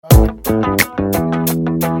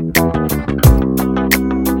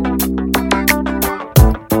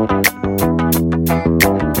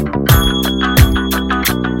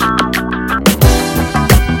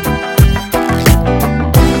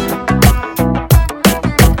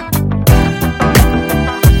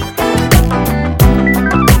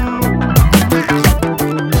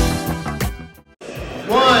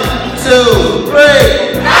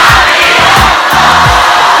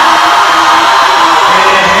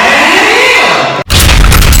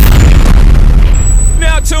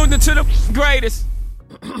greatest.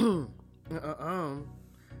 Good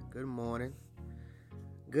morning.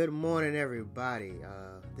 Good morning, everybody.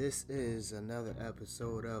 This is another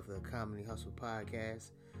episode of the Comedy Hustle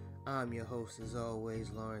Podcast. I'm your host, as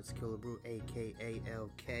always, Lawrence Killebrew, a.k.a.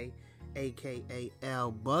 LK, a.k.a.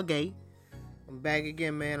 L Buggy. I'm back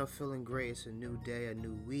again, man. I'm feeling great. It's a new day, a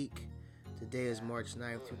new week. Today is March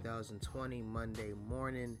 9th, 2020, Monday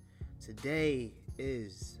morning. Today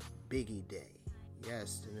is Biggie Day.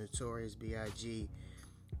 Yes, the Notorious B.I.G.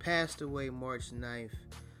 passed away March 9th.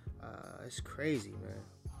 It's crazy, man.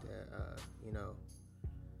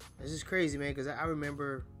 This is crazy, man, because I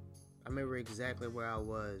remember exactly where I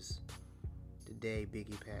was the day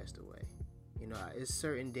Biggie passed away. You know, it's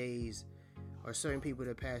certain days or certain people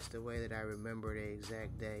that passed away that I remember the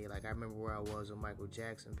exact day. Like, I remember where I was when Michael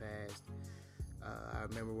Jackson passed. I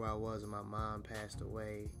remember where I was when my mom passed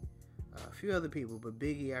away. A few other people, but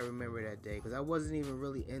Biggie, I remember that day because I wasn't even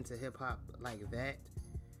really into hip-hop like that.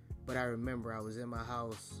 But I remember I was in my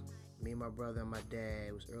house, me and my brother and my dad.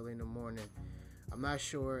 It was early in the morning. I'm not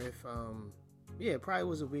sure if, it probably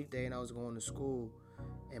was a weekday and I was going to school.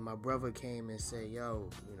 And my brother came and said, yo,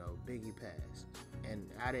 Biggie passed. And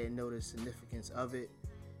I didn't know the significance of it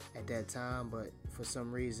at that time, but for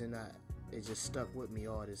some reason, it just stuck with me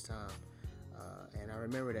all this time. And I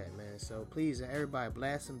remember that, man. So please, everybody,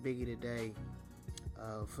 blast some Biggie today.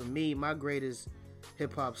 For me, my greatest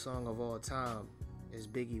hip-hop song of all time is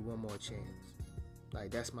Biggie, One More Chance.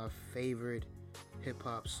 Like, that's my favorite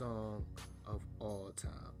hip-hop song of all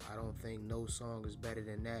time. I don't think no song is better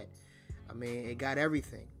than that. I mean, it got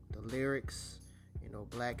everything. The lyrics,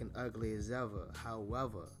 black and ugly as ever.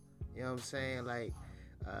 However, you know what I'm saying? Like,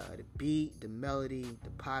 the beat, the melody,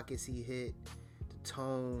 the pockets he hit, the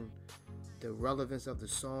tone, the relevance of the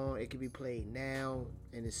song. It can be played now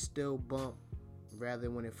and it's still bump rather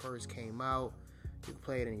than when it first came out. You can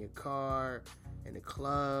play it in your car, in the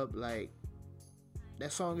club. Like,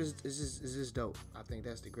 that song is just dope. I think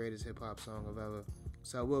that's the greatest hip-hop song of ever.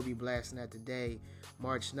 So I will be blasting that today.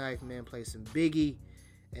 March 9th, man, play some Biggie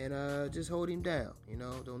and just hold him down.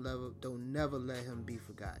 Don't never let him be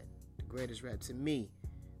forgotten. The greatest rap, to me,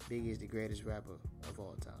 Biggie is the greatest rapper of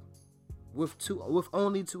all time. With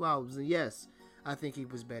only 2 albums, and yes, I think he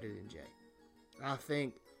was better than Jay. I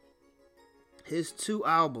think his 2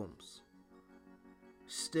 albums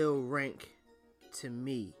still rank, to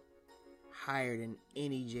me, higher than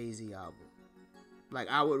any Jay-Z album. Like,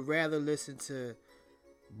 I would rather listen to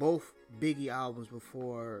both Biggie albums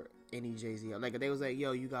before any Jay-Z album. Like, if they was like,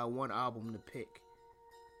 yo, you got one album to pick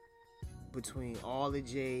between all the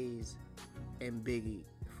Jays and Biggie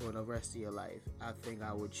for the rest of your life, I think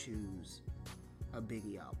I would choose a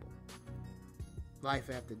Biggie album. Life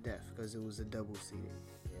After Death, because it was a double CD. You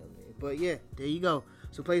know what I mean? But yeah, there you go.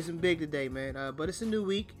 So play some Big today, man. But it's a new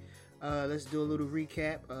week. Let's do a little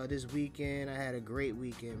recap. This weekend, I had a great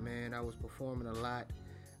weekend, man. I was performing a lot.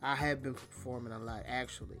 I have been performing a lot,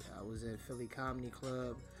 actually. I was in Philly Comedy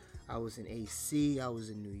Club. I was in AC. I was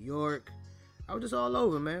in New York. I was just all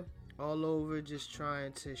over, man. All over, just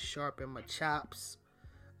trying to sharpen my chops.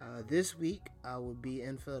 This week, I will be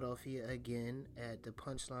in Philadelphia again at the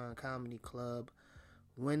Punchline Comedy Club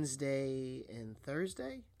Wednesday and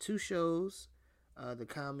Thursday. 2 shows. The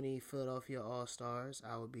Comedy Philadelphia All-Stars.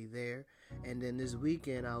 I will be there. And then this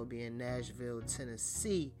weekend, I will be in Nashville,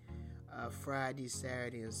 Tennessee, Friday,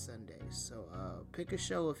 Saturday, and Sunday. So pick a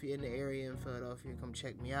show if you're in the area in Philadelphia. Come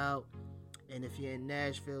check me out. And if you're in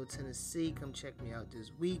Nashville, Tennessee, come check me out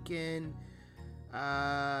this weekend.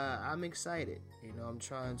 I'm excited. I'm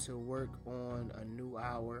trying to work on a new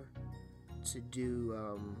hour to do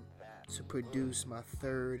to produce my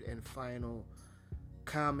third and final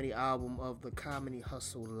comedy album of the Comedy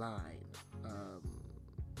Hustle line.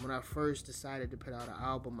 When I first decided to put out an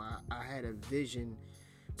album, I had a vision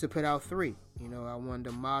to put out 3. I wanted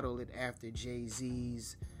to model it after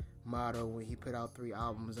Jay-Z's motto when he put out 3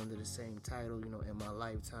 albums under the same title, In My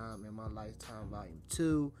Lifetime, In My Lifetime Volume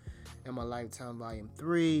 2, In My Lifetime Volume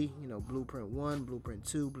 3, Blueprint 1, Blueprint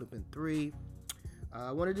 2, Blueprint 3.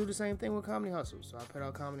 I want to do the same thing with Comedy Hustle. So I put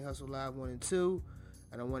out Comedy Hustle Live 1 and 2,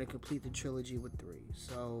 and I want to complete the trilogy with 3.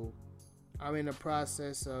 So I'm in the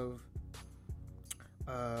process of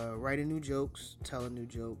writing new jokes, telling new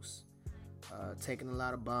jokes, taking a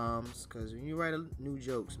lot of bombs, because when you write new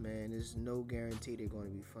jokes, man, there's no guarantee they're going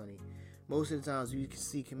to be funny. Most of the times you can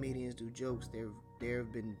see comedians do jokes,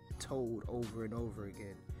 they've been told over and over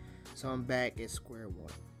again. So I'm back at square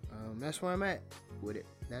one. That's where I'm at with it.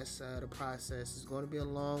 That's the process. It's going to be a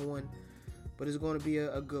long one, but it's going to be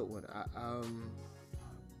a good one.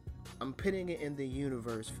 I'm putting it in the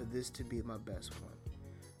universe for this to be my best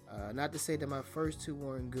one. Not to say that my first 2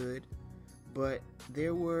 weren't good, But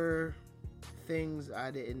there were things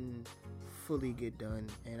I didn't fully get done,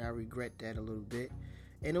 and I regret that a little bit.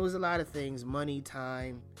 And it was a lot of things: money,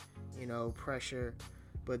 time, pressure.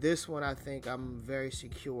 But this one, I think I'm very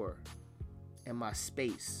secure in my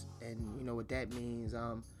space, and what that means.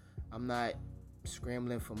 I'm not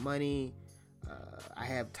scrambling for money. I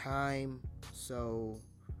have time, so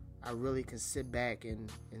I really can sit back and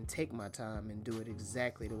take my time and do it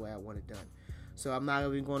exactly the way I want it done. So I'm not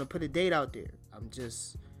even going to put a date out there. I'm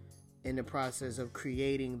just in the process of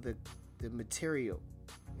creating the material.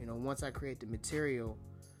 Once I create the material,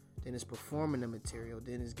 then it's performing the material,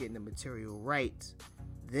 then it's getting the material right,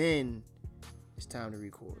 then it's time to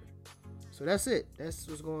record. So that's it. That's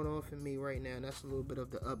what's going on for me right now. And that's a little bit of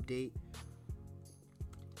the update.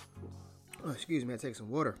 Oh, excuse me, I take some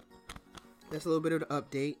water. That's a little bit of the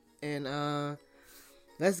update. And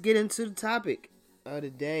let's get into the topic of the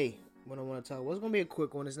day. What I want to talk about. It's going to be a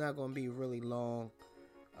quick one. It's not going to be really long.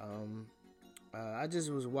 I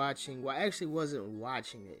just was watching. Well, I actually wasn't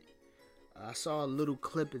watching it. I saw little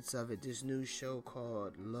clippets of it. This new show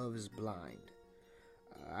called Love is Blind.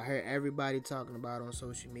 I heard everybody talking about it on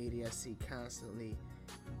social media. I see constantly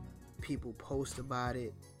people post about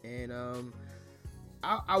it. And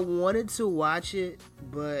I wanted to watch it,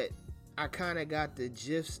 but I kind of got the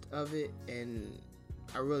gist of it, and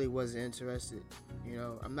I really wasn't interested.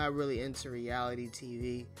 I'm not really into reality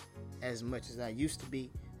TV as much as I used to be.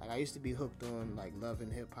 Like, I used to be hooked on like Love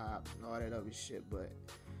and Hip Hop and all that other shit, but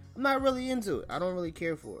I'm not really into it. I don't really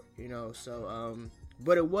care for it, So,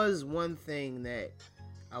 but it was one thing that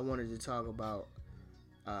I wanted to talk about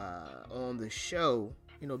on the show.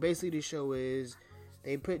 Basically the show is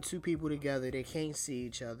they put two people together. They can't see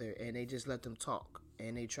each other, and they just let them talk,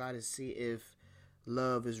 and they try to see if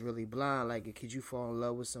love is really blind. Like, could you fall in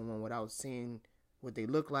love with someone without seeing what they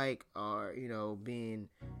look like, or being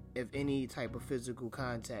if any type of physical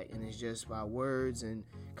contact, and it's just by words and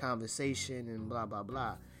conversation and blah blah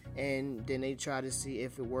blah. And then they try to see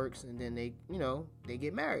if it works, and then they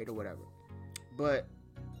get married or whatever. But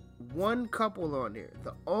one couple on there,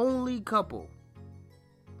 the only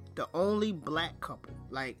black couple,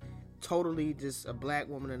 like totally just a black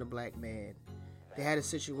woman and a black man, they had a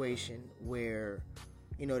situation where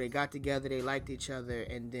they got together, they liked each other,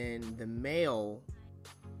 and then the male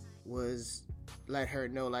was let her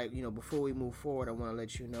know, like, before we move forward, I want to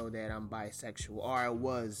let you know that I'm bisexual, or I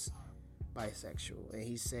was bisexual. And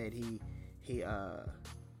he said he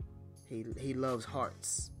loves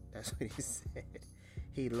hearts. That's what he said.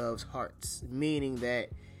 He loves hearts, meaning that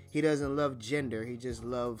he doesn't love gender. He just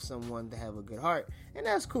loves someone to have a good heart, and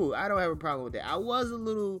that's cool. I don't have a problem with that. I was a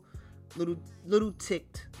little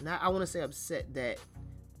ticked. Not, I want to say upset that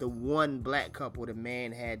the one black couple, the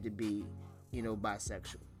man had to be,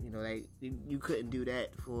 bisexual. Like you couldn't do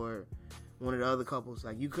that for one of the other couples.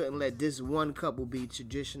 Like, you couldn't let this one couple be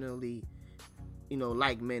traditionally,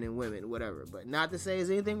 like men and women, whatever. But not to say there's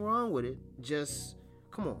anything wrong with it. Just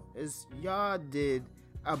come on, y'all did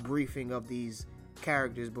a briefing of these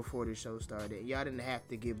characters before the show started. Y'all didn't have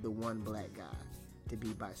to give the one black guy to be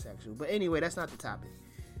bisexual. But anyway, that's not the topic.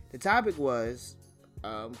 The topic was,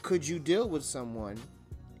 could you deal with someone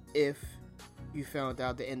if you found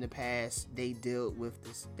out that in the past they dealt with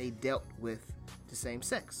the same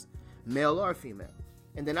sex, male or female?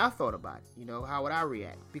 And then I thought about it. How would I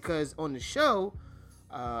react? Because on the show,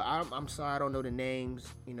 I'm sorry, I don't know the names.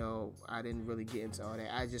 I didn't really get into all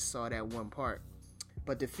that. I just saw that one part.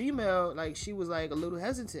 But the female, like, she was like a little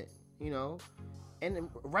hesitant, and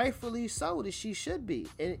rightfully so, that she should be.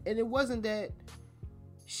 And it wasn't that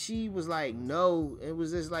she was like, no, it was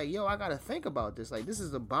just like, yo, I gotta think about this. Like, this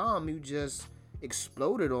is a bomb you just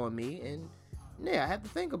exploded on me, and yeah, I have to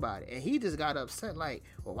think about it. And he just got upset, like,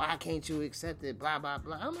 well, why can't you accept it, blah blah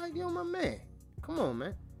blah. I'm like, yo, my man, come on,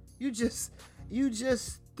 man, you just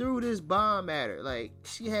threw this bomb at her. Like,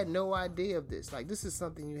 she had no idea of this. Like, this is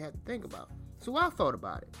something you have to think about. So I thought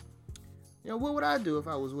about it. What would I do if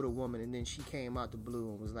I was with a woman and then she came out the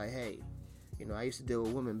blue and was like, hey, I used to deal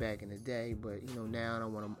with women back in the day, but now I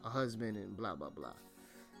don't want a husband and blah blah blah.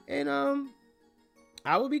 And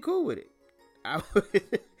I would be cool with it.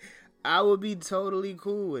 I would be totally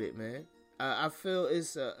cool with it, man. I feel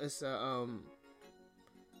it's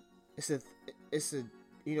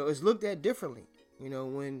looked at differently.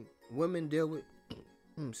 When women deal with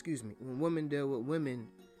when women deal with women,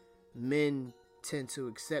 men tend to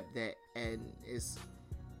accept that, and it's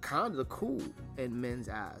kind of cool in men's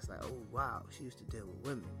eyes. Like, oh wow, she used to deal with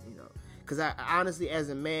women, because I honestly, as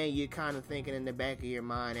a man, you're kind of thinking in the back of your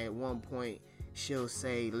mind, at one point she'll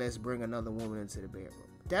say, let's bring another woman into the bedroom.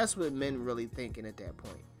 That's what men really thinking at that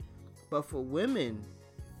point. But for women,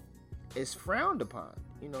 it's frowned upon.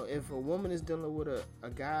 You know, if a woman is dealing with a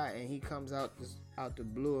guy and he comes out the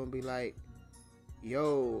blue and be like,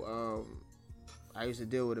 yo, I used to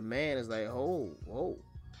deal with a man, it's like, whoa,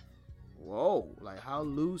 like, how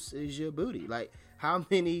loose is your booty? Like, how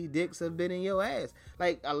many dicks have been in your ass?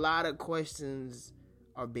 Like, a lot of questions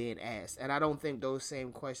are being asked, and I don't think those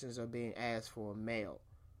same questions are being asked for a male.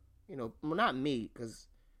 You know, well, not me, because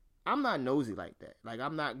I'm not nosy like that. Like,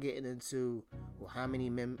 I'm not getting into, well, how many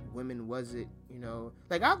women was it, you know?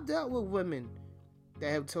 Like, I've dealt with women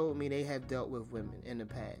that have told me they have dealt with women in the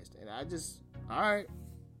past, and I just, all right,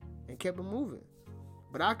 and kept it moving.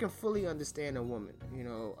 But I can fully understand a woman, you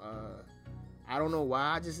know. I don't know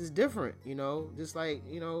why, just it's different, you know. Just like,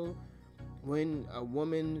 you know, when a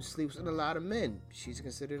woman sleeps with a lot of men, she's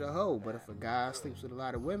considered a hoe. But if a guy sleeps with a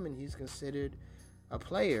lot of women, he's considered a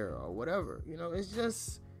player or whatever. You know, it's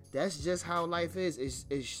just, that's just how life is.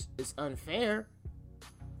 It's unfair,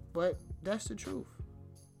 but that's the truth.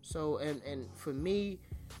 So, and for me,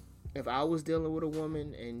 if I was dealing with a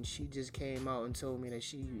woman and she just came out and told me that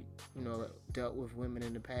she, you know, dealt with women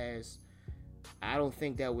in the past, I don't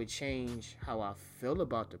think that would change how I feel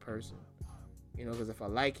about the person. You know, because if I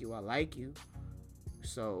like you, I like you.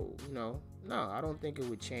 So, you know, no, I don't think it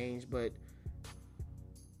would change. But,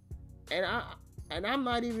 and I'm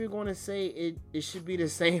not even going to say it should be the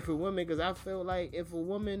same for women, because I feel like if a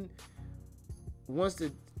woman wants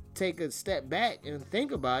to take a step back and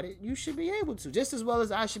think about it, you should be able to, just as well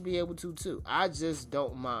as I should be able to too. I just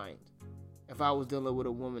don't mind if I was dealing with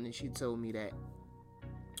a woman and she told me that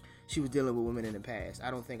she was dealing with women in the past.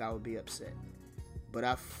 I don't think I would be upset, but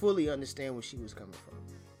I fully understand where she was coming from.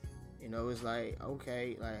 You know, it's like,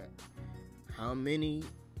 okay, like, how many,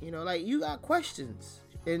 you know, like, you got questions,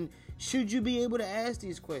 and should you be able to ask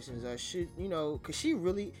these questions, or should, you know, because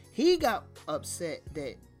he got upset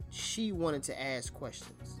that she wanted to ask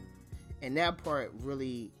questions. And that part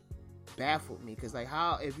really baffled me, because, like,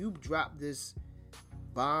 how, if you drop this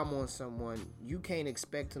bomb on someone, you can't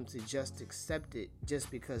expect them to just accept it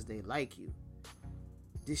just because they like you.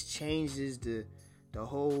 This changes the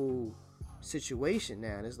whole situation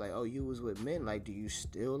now. And it's like, oh, you was with men. Like, do you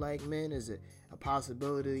still like men? Is it a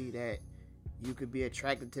possibility that you could be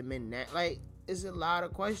attracted to men now? Like, it's a lot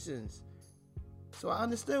of questions. So I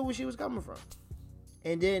understood where she was coming from.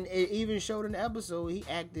 And then it even showed in the episode, he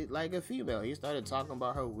acted like a female. He started talking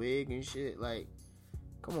about her wig and shit. Like,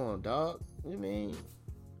 come on, dog. I mean,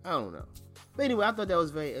 I don't know. But anyway, I thought that was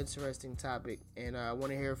a very interesting topic, and I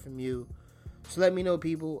want to hear from you. So let me know,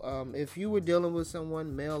 people, if you were dealing with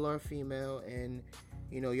someone, male or female, and,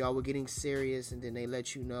 you know, y'all were getting serious, and then they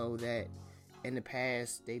let you know that in the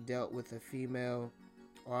past they dealt with a female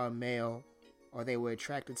or a male, or they were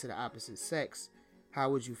attracted to the opposite sex, how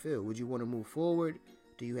would you feel? Would you want to move forward?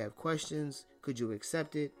 Do you have questions? Could you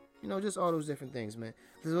accept it? You know, just all those different things, man.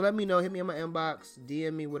 So let me know. Hit me in my inbox.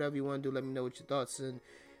 DM me, whatever you want to do. Let me know what your thoughts and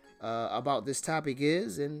about this topic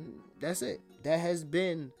is. And that's it. That has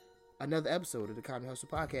been another episode of the Comedy Hustle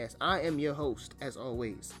Podcast. I am your host, as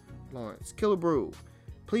always, Lawrence Killebrew.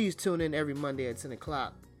 Please tune in every Monday at 10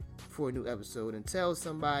 o'clock for a new episode, and tell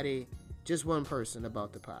somebody, just one person,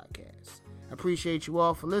 about the podcast. I appreciate you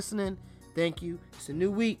all for listening. Thank you. It's a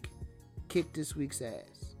new week. Kick this week's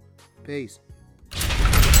ass. Peace.